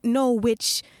 we don't know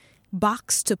which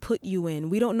box to put you in.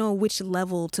 We don't know which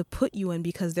level to put you in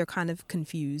because they're kind of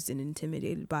confused and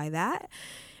intimidated by that.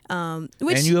 And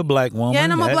you're a black woman. Yeah,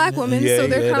 and I'm a black woman. So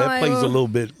they're kind of like, plays a little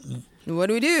bit. What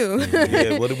do we do?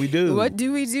 What do we do? What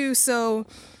do we do? So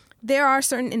there are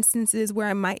certain instances where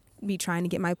I might be trying to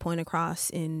get my point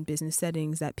across in business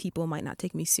settings that people might not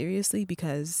take me seriously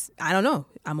because, I don't know,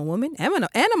 I'm a woman and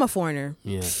I'm a foreigner.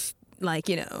 Yeah. Like,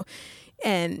 you know,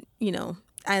 and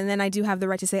then I do have the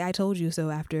right to say, I told you so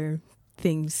after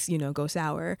things, you know, go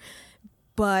sour.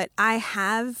 But I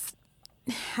have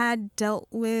had dealt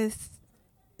with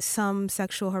some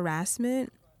sexual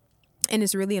harassment, and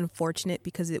it's really unfortunate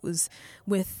because it was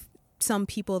with some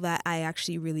people that I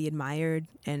actually really admired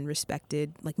and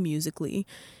respected, like musically.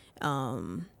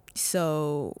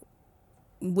 So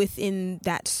within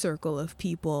that circle of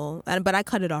people, but I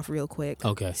cut it off real quick.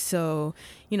 Okay. So,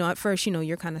 you know, at first, you know,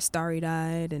 you're kind of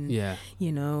starry-eyed and,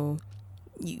 you know,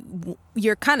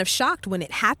 you're kind of shocked when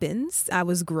it happens. I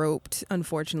was groped,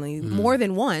 unfortunately, more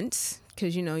than once.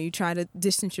 Because, you know, you try to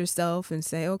distance yourself and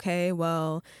say, okay,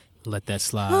 well, let that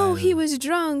slide. Oh, he was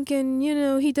drunk and, you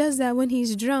know, he does that when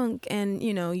he's drunk. And,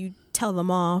 you know, you tell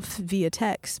them off via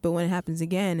text. But when it happens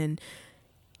again and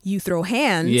you throw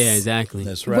hands. Yeah, exactly.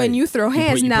 That's right. When you throw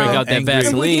hands you now. break out that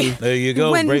Vaseline. There you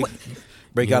go.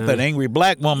 Break out that angry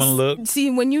black woman look. See,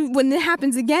 when it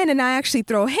happens again and I actually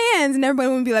throw hands and everybody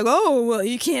would be like, oh, well,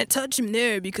 you can't touch him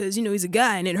there because, you know, he's a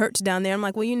guy and it hurts down there. I'm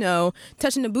like, well, you know,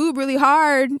 touching the boob really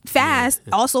hard, fast,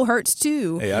 also hurts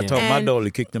too. Hey, I told my daughter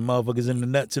to kick them motherfuckers in the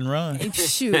nuts and run.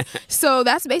 Shoot. So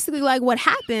that's basically like what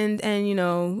happened. And, you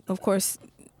know, of course,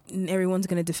 everyone's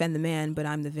going to defend the man, but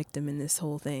I'm the victim in this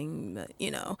whole thing. But,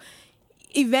 you know,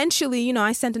 eventually, you know,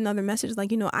 I sent another message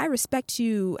like, you know, I respect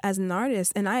you as an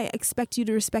artist and I expect you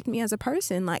to respect me as a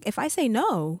person. Like, if I say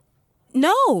no,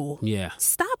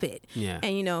 stop it. Yeah.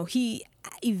 And, you know, he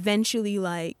eventually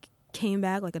like came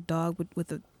back like a dog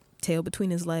with a tail between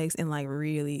his legs and like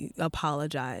really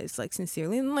apologize like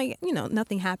sincerely, and like, you know,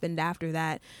 nothing happened after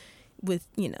that with,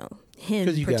 you know, him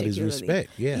Because you got his particularly.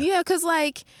 respect. Yeah. Yeah, because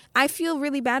like I feel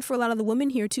really bad for a lot of the women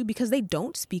here too, because they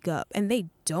don't speak up and they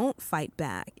don't fight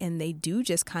back and they do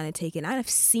just kind of take it. I've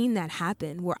seen that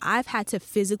happen where I've had to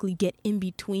physically get in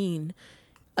between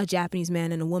a Japanese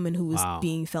man and a woman who was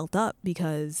being felt up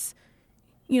because,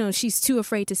 you know, she's too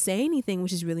afraid to say anything,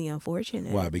 which is really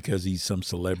unfortunate. Why? Because he's some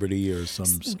celebrity or some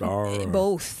star? Or?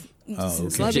 Both. Oh,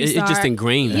 okay. It's just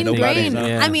ingrained. Ingrained.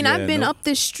 Yeah. I mean, Yeah, I've been up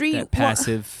the street. That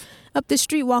passive. Up the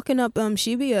street walking up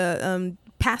Shibuya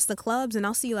past the clubs, and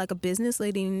I'll see like a business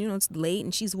lady, and you know it's late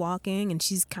and she's walking and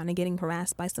she's kind of getting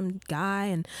harassed by some guy,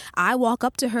 and I walk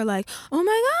up to her like, oh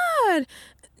my god,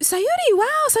 Sayuri,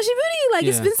 wow, Sashiburi, like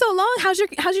it's been so long, how's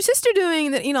your sister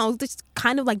doing? That, you know, just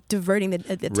kind of like diverting the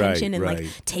attention and like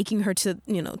taking her to,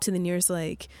 you know, to the nearest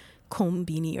like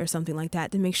kombini or something like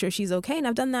that to make sure she's okay. And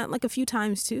I've done that like a few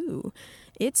times too.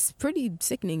 It's pretty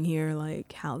sickening here,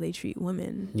 like how they treat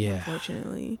women. Yeah.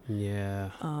 Unfortunately. Yeah.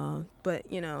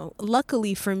 But you know,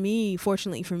 luckily for me,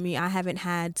 fortunately for me, I haven't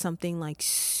had something like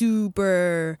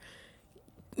super,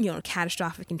 you know,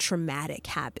 catastrophic and traumatic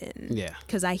happen. Yeah.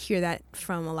 Because I hear that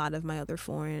from a lot of my other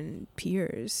foreign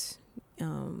peers.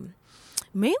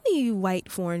 Mainly white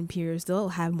foreign peers, they'll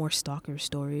have more stalker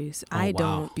stories. I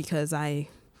don't, because I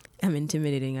am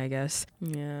intimidating, I guess.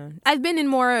 Yeah. I've been in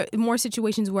more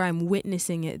situations where I'm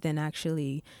witnessing it than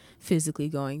actually physically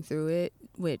going through it,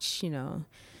 which, you know,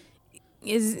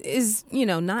 is you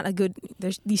know, not a good,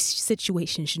 these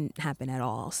situations shouldn't happen at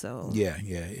all. So yeah,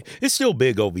 it's still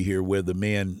big over here where the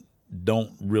men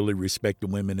don't really respect the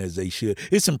women as they should.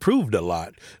 It's improved a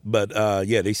lot, but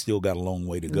they still got a long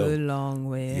way to go. A long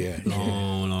way. Yeah.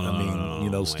 I mean, you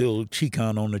know, still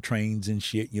Chikan on the trains and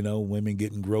shit, you know, women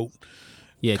getting groped.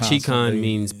 Yeah, constantly. Chikan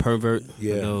means pervert.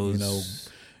 Yeah, you know,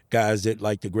 guys that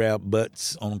like to grab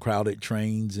butts on crowded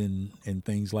trains and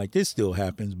things like this still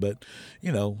happens. But,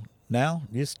 you know, now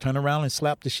just turn around and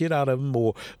slap the shit out of them.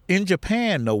 Or in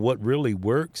Japan, though, what really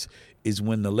works is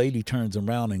when the lady turns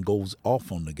around and goes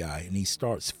off on the guy and he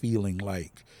starts feeling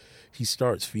like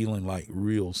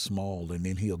real small, and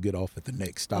then he'll get off at the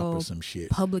next stop or some shit.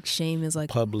 Public shame is like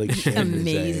public shame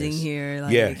amazing here.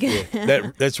 Like.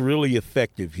 Yeah. That's really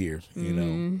effective here, you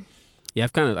know. Yeah,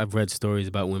 I've read stories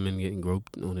about women getting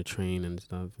groped on a train and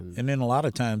stuff. And then a lot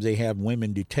of times they have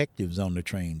women detectives on the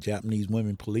train, Japanese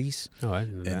women police. Oh, I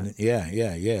didn't know that.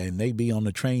 Yeah. And they be on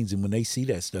the trains, and when they see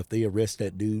that stuff, they arrest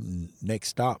that dude and next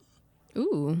stop.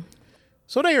 Ooh.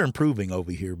 So they are improving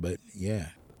over here, but yeah.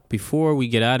 Before we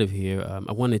get out of here,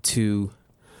 I wanted you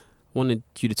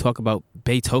to talk about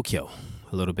Bay Tokyo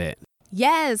a little bit.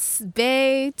 Yes,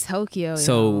 Bay Tokyo.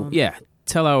 So,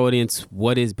 tell our audience,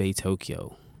 what is Bay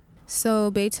Tokyo?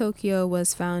 So Bay Tokyo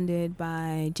was founded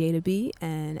by Jada B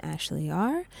and Ashley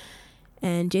R.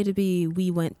 And Jada B,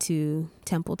 we went to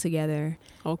Temple together.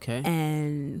 Okay.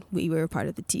 And we were part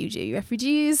of the TUJ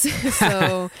refugees.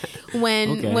 So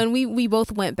when we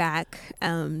both went back,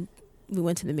 we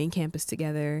went to the main campus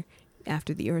together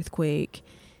after the earthquake.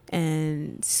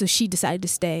 And so she decided to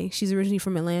stay. She's originally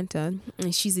from Atlanta,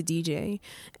 and she's a DJ.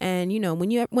 And, you know,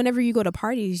 whenever you go to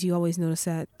parties, you always notice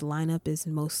that the lineup is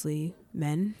mostly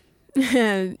men.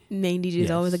 Main DJ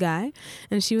is always a guy.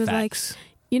 And she was like,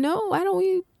 you know, why don't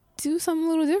we do something a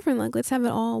little different? Like, let's have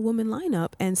an all-woman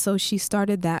lineup. And so she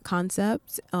started that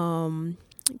concept,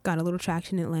 got a little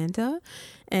traction in Atlanta,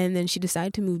 and then she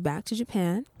decided to move back to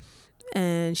Japan.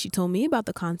 And she told me about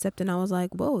the concept, and I was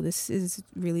like, whoa, this is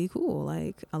really cool.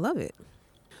 Like, I love it.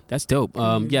 That's dope.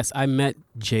 Yes, I met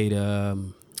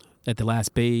Jada at the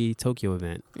last Bay Tokyo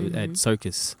event at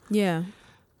Circus. Yeah.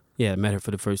 Yeah, I met her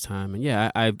for the first time. And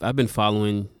yeah, I've been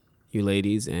following you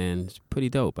ladies, and it's pretty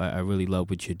dope. I really love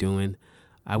what you're doing.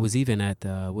 I was even at,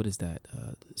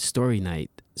 Story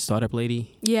Night, Startup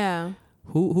Lady. Yeah.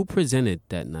 Who presented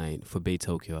that night for Bay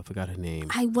Tokyo? I forgot her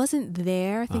name. I wasn't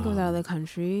there. I think I was out of the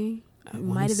country.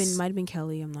 Might have been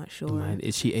Kelly. I'm not sure.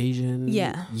 Is she Asian?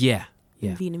 Yeah. Yeah.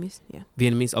 Vietnamese. Yeah.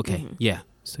 Vietnamese. Okay. Yeah.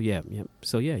 So yeah.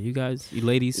 So yeah, you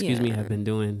ladies, have been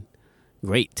doing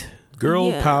great.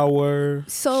 Girl power.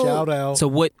 So, shout out. So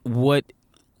what?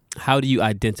 How do you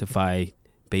identify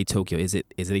Bay Tokyo? Is it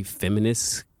a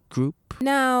feminist group?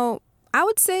 Now, I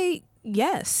would say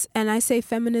yes, and I say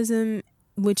feminism,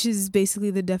 which is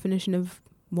basically the definition of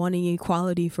wanting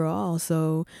equality for all.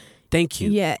 So. Thank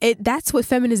you. Yeah, that's what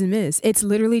feminism is. It's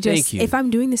literally just, if I'm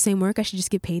doing the same work, I should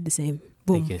just get paid the same.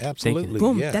 Boom. Absolutely.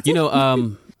 Boom. Yeah. That's it.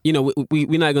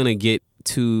 We're not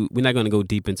gonna go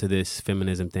deep into this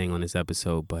feminism thing on this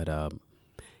episode, but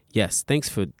yes, thanks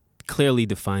for clearly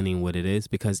defining what it is,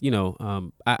 because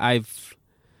I've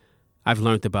I've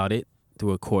learned about it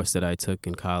through a course that I took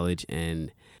in college,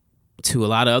 and to a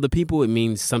lot of other people, it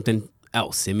means something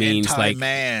else. It means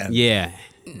Anti-man. yeah,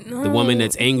 the woman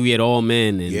that's angry at all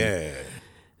men. And, Yeah.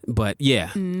 But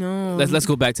yeah, No. let's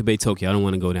go back to Bay Tokyo. I don't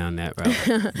want to go down that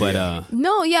route. But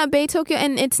No, yeah, Bay Tokyo,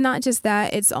 and it's not just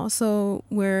that. It's also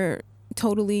we're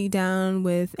totally down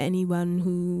with anyone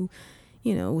who,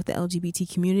 with the LGBT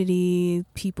community,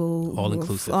 people. All who-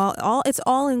 inclusive. It's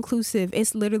all inclusive.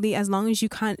 It's literally as long as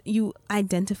you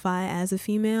identify as a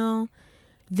female.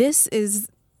 This is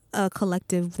a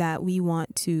collective that we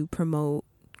want to promote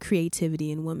creativity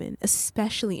in women,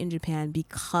 especially in Japan,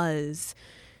 because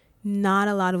not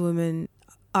a lot of women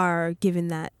are given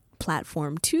that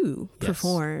platform to Yes.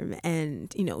 perform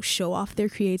and show off their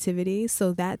creativity.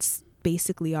 So that's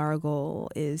basically our goal,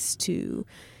 is to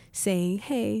say,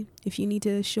 hey, if you need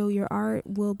to show your art,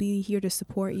 we'll be here to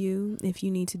support you. If you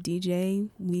need to DJ,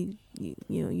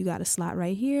 you got a slot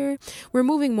right here. We're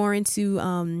moving more into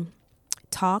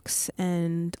talks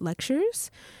and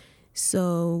lectures,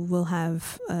 so we'll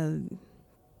have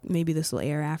maybe this will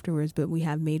air afterwards, but we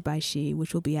have Made by She,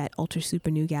 which will be at Ultra Super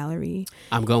New Gallery.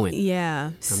 I'm going.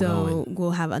 Yeah, so going.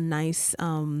 we'll have a nice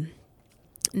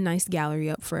gallery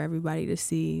up for everybody to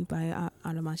see by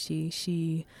Aramachi.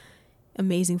 She,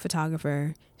 amazing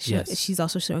photographer. Yes. She's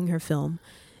also showing her film.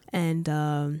 And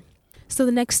so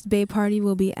the next Bay party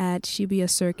will be at Shibuya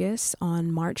Circus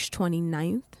on March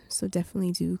 29th. So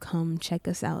definitely do come check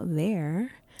us out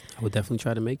there. I would definitely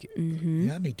try to make it. Mm-hmm.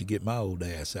 Yeah, I need to get my old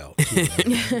ass out too.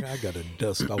 I got to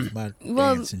dust off my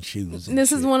dancing shoes. And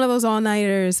This is shit. one of those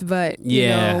all-nighters, but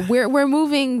Yeah. we're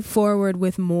moving forward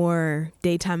with more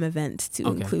daytime events to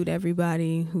Okay. include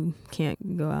everybody who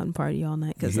can't go out and party all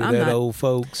night. You Because hear I'm that, not, old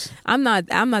folks? I'm not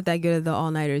that good at the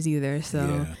all-nighters either. So,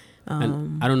 Yeah.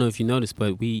 And I don't know if you noticed,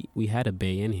 but we had a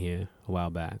Bay in here a while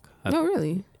back. oh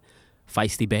really?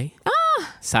 Feisty Bay.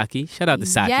 Saki. Shout out to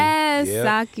Saki. Yes, Yep.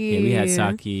 Saki. Yeah, we had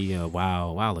Saki a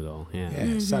while ago. Yeah.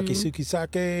 Yeah, Sake Suki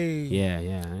Sake.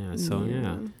 Yeah. So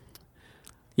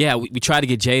yeah, we tried to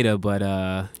get Jada, but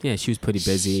yeah, she was pretty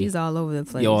busy. She's all over the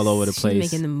place. You're all over the place.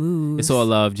 She's making the moves. It's all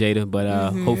love, Jada, but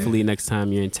hopefully next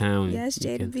time you're in town, Yes, you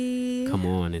Jada can B. come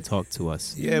on and talk to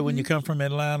us. Yeah, when you come from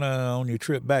Atlanta on your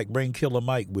trip back, bring Killer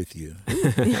Mike with you.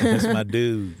 That's my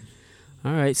dude.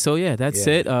 All right, so yeah, that's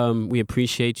Yeah. it. We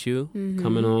appreciate you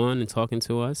coming on and talking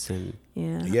to us, and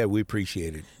Yeah. Yeah, we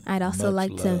appreciate it. I'd also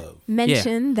Much like to love.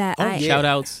 mention that Oh, I yeah. shout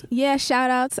outs. Yeah, shout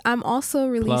outs. I'm also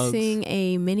releasing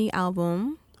a mini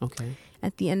album Okay.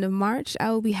 at the end of March.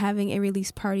 I will be having a release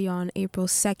party on April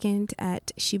 2nd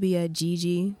at Shibuya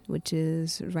Gigi, which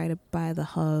is right up by the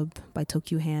hub by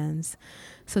Tokyo Hands.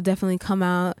 So definitely come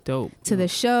out Dope. to the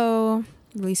show.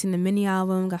 Releasing the mini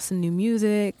album, got some new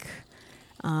music.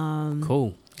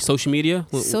 Cool. Social media?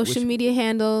 Social media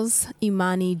handles,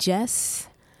 Imani Jess.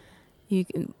 You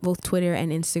can both Twitter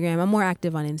and Instagram. I'm more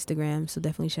active on Instagram, so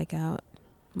definitely check out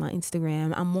my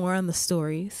Instagram. I'm more on the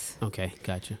stories, Okay,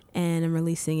 gotcha. and I'm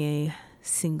releasing a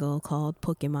single called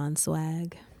Pokemon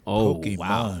Swag. Oh, Pokemon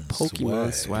wow.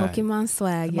 Pokemon swag. swag. Pokemon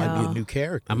Swag, That might be y'all. a new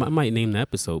character. I might name the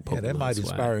episode Pokemon Yeah, that might swag.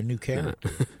 inspire a new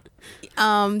character.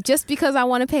 Just because I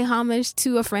want to pay homage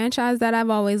to a franchise that I've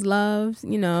always loved.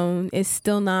 It's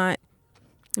still not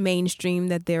mainstream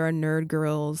that there are nerd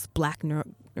girls, black nerd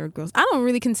girls. I don't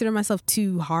really consider myself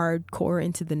too hardcore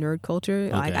into the nerd culture.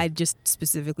 Like, Okay. I just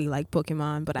specifically like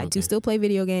Pokemon, but I do Okay. still play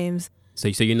video games. So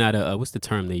you're not a what's the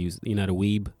term they use? You're not a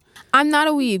weeb? I'm not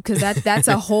a weeb because that's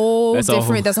a whole That's a whole-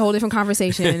 different. That's a whole different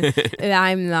conversation.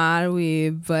 I'm not a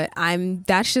weeb, but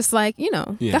that's just like Yeah.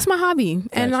 that's my hobby,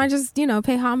 and I Gotcha. just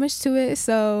pay homage to it.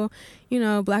 So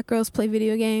black girls play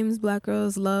video games. Black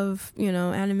girls love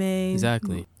anime.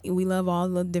 Exactly. We love all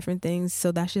the different things.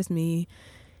 So that's just me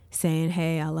saying,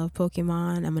 hey, I love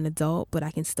Pokemon. I'm an adult, but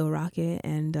I can still rock it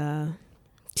and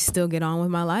still get on with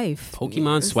my life.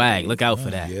 Pokemon swag. Look out for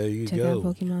that. Yeah, you Check out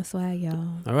go. Pokemon Swag, y'all.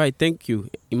 All right, thank you,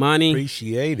 Imani.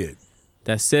 Appreciate it.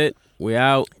 That's it. We're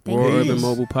out. Thank Raw you. Urban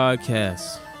Mobile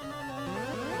Podcast.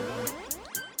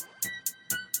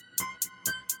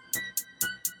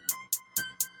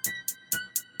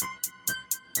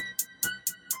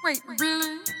 Wait,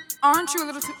 really? Aren't you a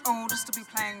little too old just to be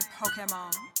playing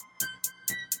Pokemon?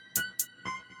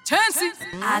 Chansey!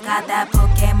 I got that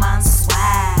Pokemon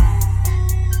swag.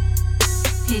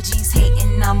 Pidgeys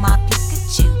hating on my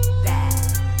Pikachu bag.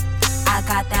 I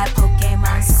got that